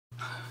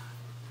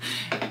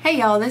Hey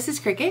y'all, this is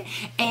Cricket,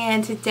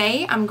 and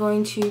today I'm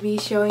going to be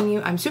showing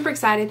you, I'm super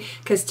excited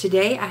because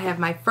today I have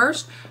my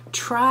first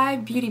Try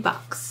Beauty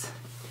box.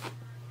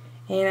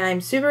 And I'm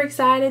super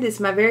excited.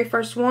 It's my very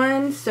first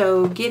one,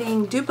 so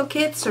getting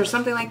duplicates or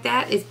something like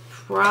that is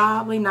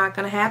probably not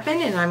going to happen,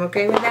 and I'm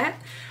okay with that.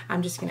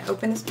 I'm just going to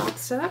open this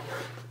box up.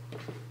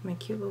 My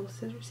cute little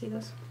scissors, see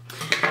those?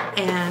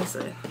 And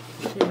so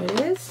here it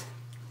is.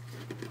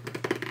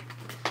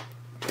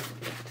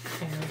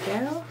 There we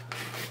go.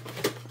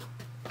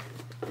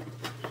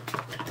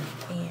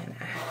 And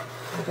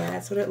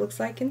that's what it looks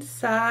like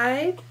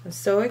inside. I'm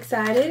so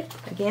excited.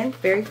 Again,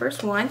 very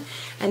first one.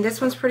 And this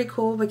one's pretty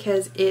cool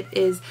because it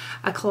is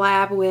a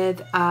collab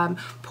with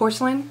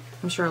Porcelain.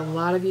 I'm sure a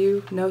lot of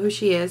you know who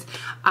she is.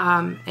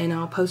 And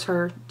I'll post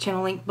her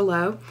channel link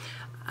below.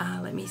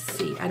 Let me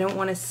see. I don't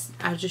want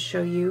to, I'll just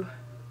show you.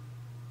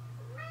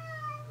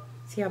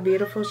 See how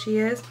beautiful she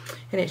is?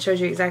 And it shows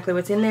you exactly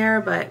what's in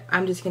there, but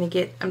I'm just gonna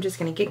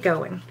get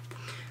going.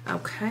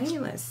 Okay,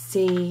 let's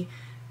see.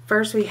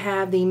 First we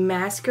have the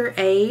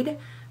Masquerade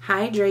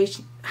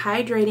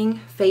Hydrating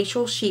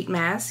Facial Sheet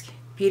Mask.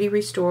 Beauty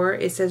Restore.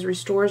 It says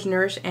restores,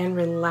 nourish, and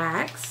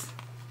relax.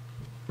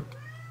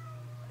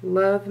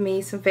 Love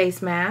me some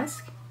face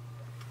mask.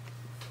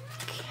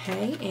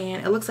 Okay,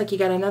 and it looks like you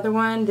got another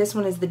one. This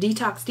one is the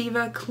Detox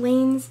Diva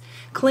Cleanse,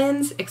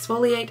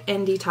 Exfoliate,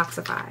 and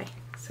Detoxify.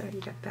 So you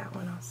got that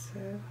one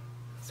also.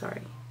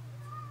 Sorry.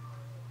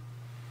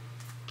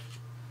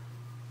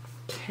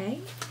 Okay.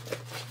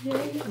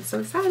 Yay, I'm so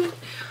excited.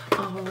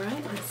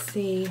 Alright, let's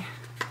see.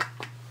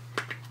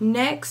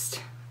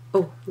 Next,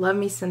 oh, love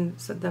me some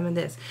of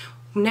this.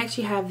 Next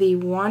you have the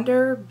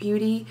Wander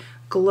Beauty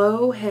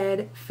Glow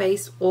Head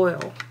Face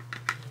Oil.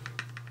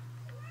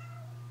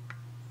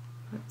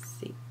 Let's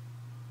see.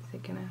 Is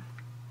it gonna...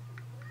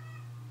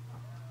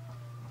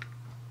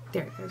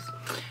 There it goes.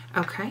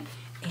 Okay.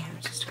 And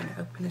I'm just going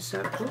to open this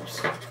up.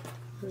 Oops.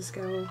 Let's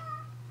go.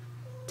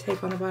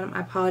 Tape on the bottom.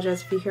 I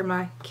apologize if you hear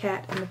my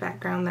cat in the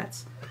background.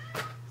 That's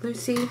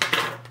Lucy.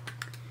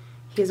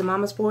 He is a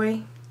mama's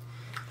boy.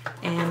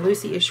 And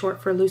Lucy is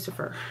short for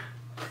Lucifer.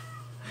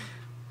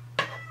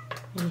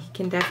 And he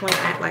can definitely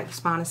act like the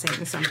spawn of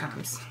Satan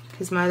sometimes.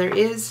 His mother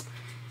is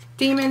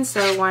demon,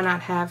 so why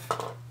not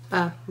have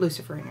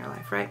Lucifer in your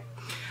life, right?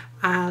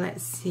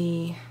 Let's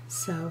see.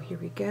 So here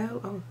we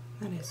go. Oh,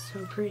 that is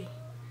so pretty.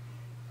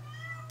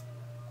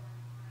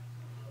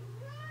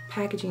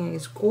 Packaging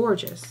is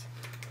gorgeous.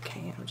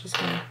 Okay, I'm just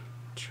gonna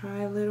try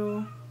a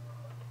little.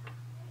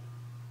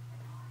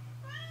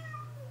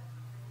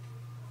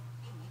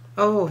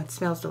 Oh, it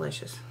smells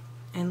delicious.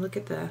 And look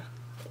at the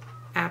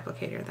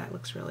applicator. That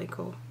looks really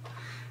cool.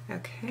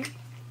 Okay.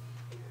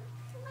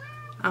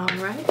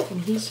 Alright,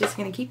 and he's just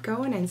gonna keep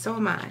going, and so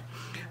am I.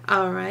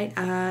 Alright,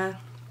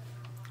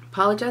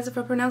 apologize if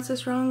I pronounce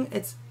this wrong.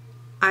 It's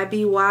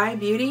IBY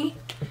Beauty.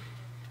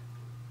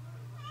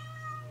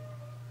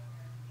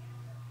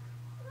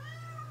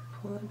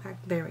 Pull it back.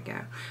 There we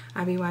go.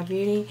 IBY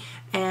Beauty,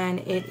 and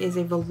it is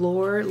a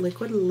velour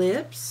liquid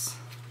lips.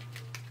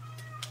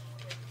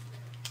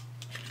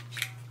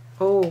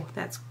 Oh,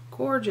 that's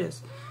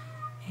gorgeous.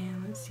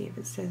 And let's see if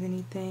it says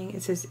anything.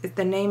 It says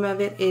the name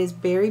of it is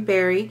Berry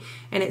Berry,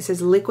 and it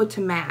says liquid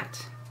to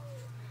matte.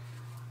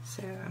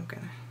 So I'm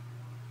gonna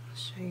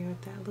show you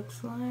what that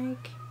looks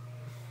like.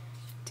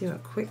 Do a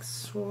quick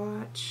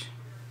swatch.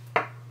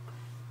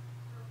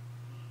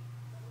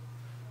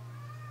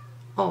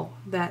 Oh,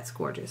 that's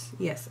gorgeous.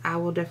 Yes, I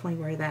will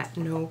definitely wear that,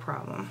 no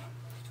problem.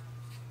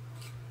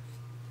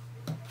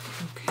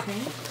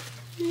 Okay,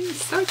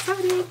 so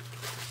excited.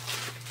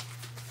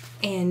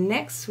 And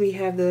next we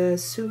have the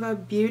Suva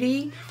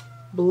Beauty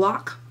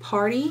Block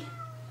Party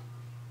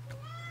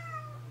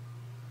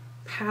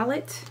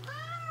palette.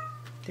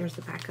 There's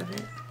the back of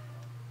it.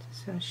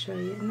 Just gonna show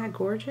you. Isn't that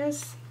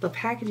gorgeous? The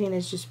packaging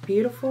is just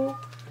beautiful.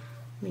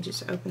 Let me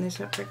just open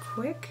this up real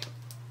quick.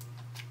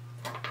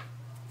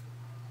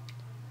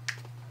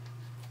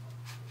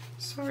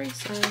 Sorry.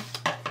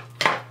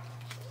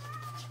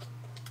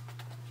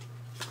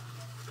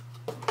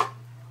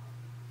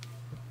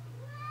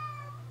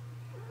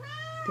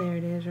 There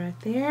it is right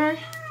there.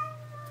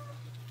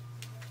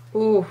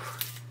 Ooh,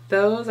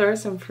 those are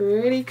some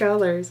pretty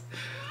colors.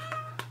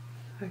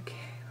 Okay,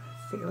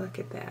 let's see, look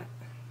at that.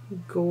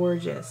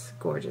 Gorgeous,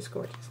 gorgeous,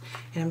 gorgeous.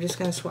 And I'm just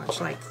going to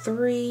swatch like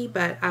 3,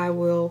 but I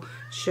will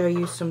show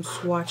you some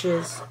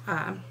swatches.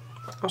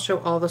 I'll show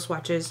all the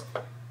swatches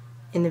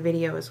in the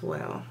video as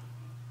well.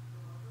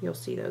 You'll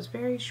see those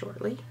very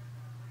shortly.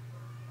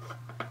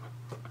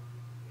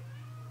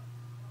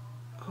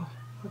 Oh,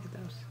 look at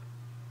those.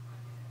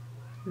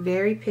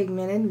 Very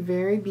pigmented,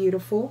 very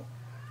beautiful.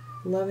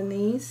 Loving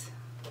these.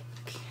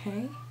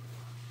 Okay.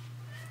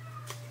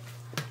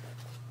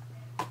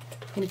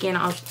 And again,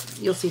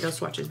 you'll see those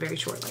swatches very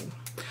shortly.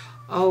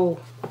 Oh,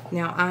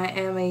 now I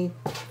am a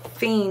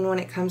fiend when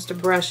it comes to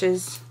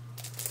brushes.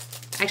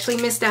 Actually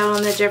missed out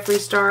on the Jeffree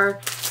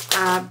Star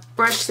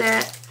brush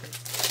set.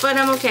 But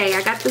I'm okay.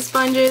 I got the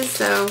sponges,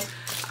 so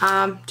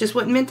just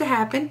wasn't meant to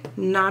happen.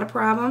 Not a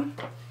problem.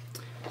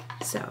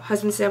 So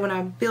husband said when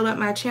I build up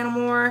my channel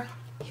more,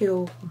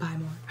 he'll buy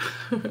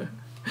more.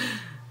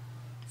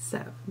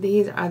 So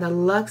these are the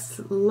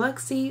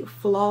Luxie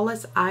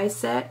Flawless Eye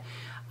Set.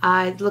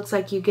 It looks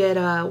like you get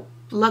a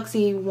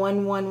Luxie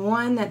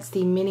 111, that's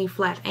the mini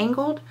flat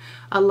angled,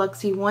 a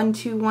Luxie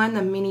 121,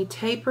 the mini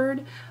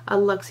tapered, a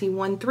Luxie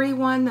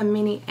 131, the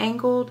mini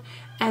angled,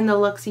 and the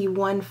Luxie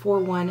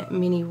 141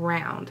 mini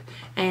round.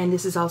 And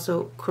this is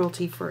also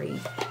cruelty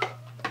free.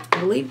 I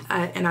believe,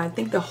 and I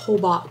think the whole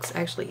box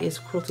actually is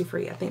cruelty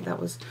free. I think that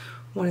was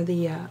one of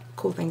the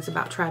cool things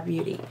about Try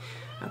Beauty.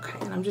 Okay,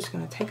 and I'm just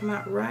going to take them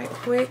out right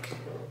quick.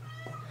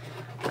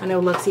 I know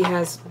Luxie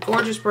has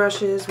gorgeous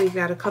brushes. We've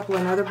got a couple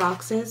in other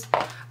boxes.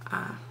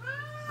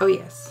 Oh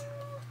yes,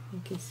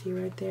 you can see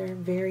right there.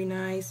 Very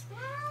nice,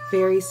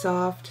 very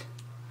soft.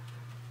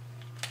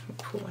 Let me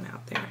pull one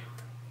out there.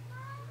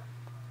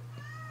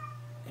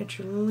 It's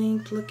your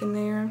link looking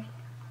there.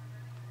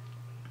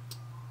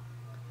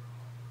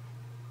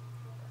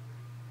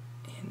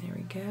 And there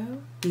we go.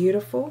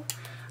 Beautiful.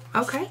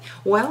 Okay,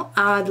 well,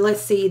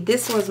 let's see.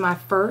 This was my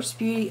first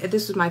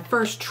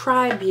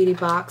Try Beauty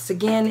box.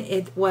 Again,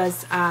 it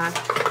was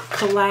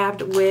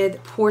collabed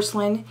with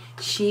Porcelain.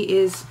 She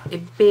is a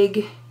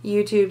big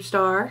YouTube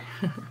star.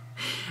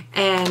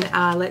 And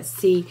let's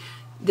see.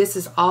 This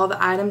is all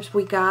the items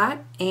we got.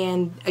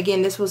 And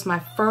again, this was my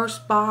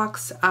first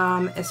box.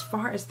 As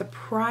far as the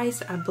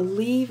price, I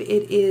believe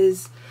it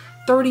is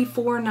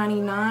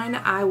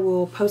 $34.99. I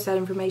will post that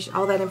information,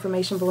 all that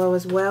information below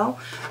as well.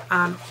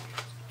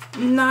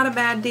 Not a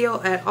bad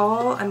deal at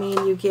all. I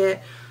mean, you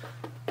get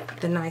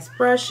the nice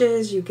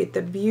brushes, you get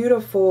the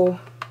beautiful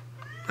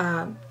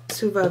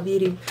Suva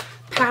Beauty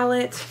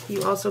palette.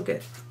 You also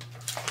get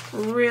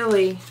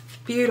really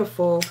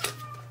beautiful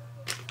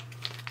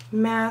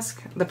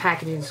mask. The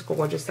packaging is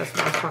gorgeous. That's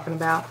what I was talking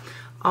about.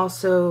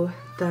 Also,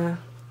 the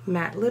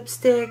matte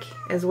lipstick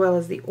as well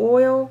as the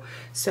oil.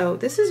 So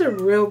this is a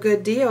real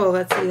good deal.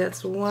 Let's see.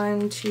 That's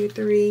 1, 2,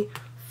 3,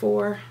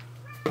 4.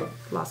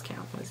 Lost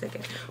count. 1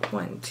 second.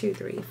 1, 2,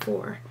 3,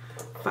 4,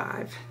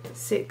 5,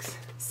 6,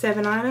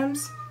 7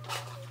 items.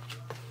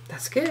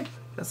 That's good.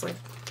 That's like,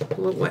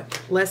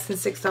 what, less than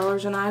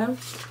 $6 an item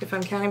if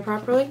I'm counting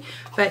properly.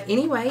 But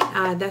anyway,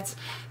 that's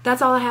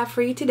all I have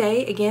for you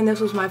today. Again, this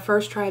was my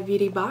first Try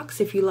Beauty box.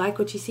 If you like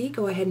what you see,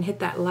 go ahead and hit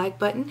that like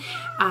button.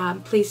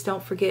 Please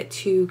don't forget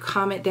to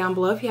comment down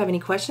below if you have any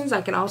questions.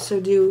 I can also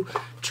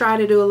try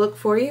to do a look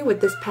for you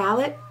with this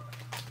palette.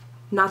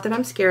 Not that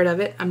I'm scared of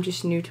it. I'm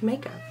just new to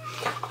makeup.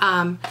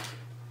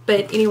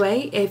 But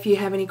anyway, if you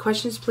have any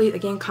questions, please,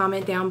 again,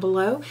 comment down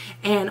below.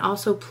 And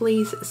also,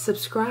 please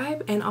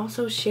subscribe and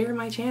also share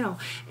my channel.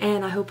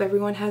 And I hope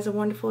everyone has a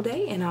wonderful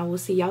day. And I will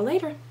see y'all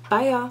later.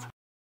 Bye, y'all.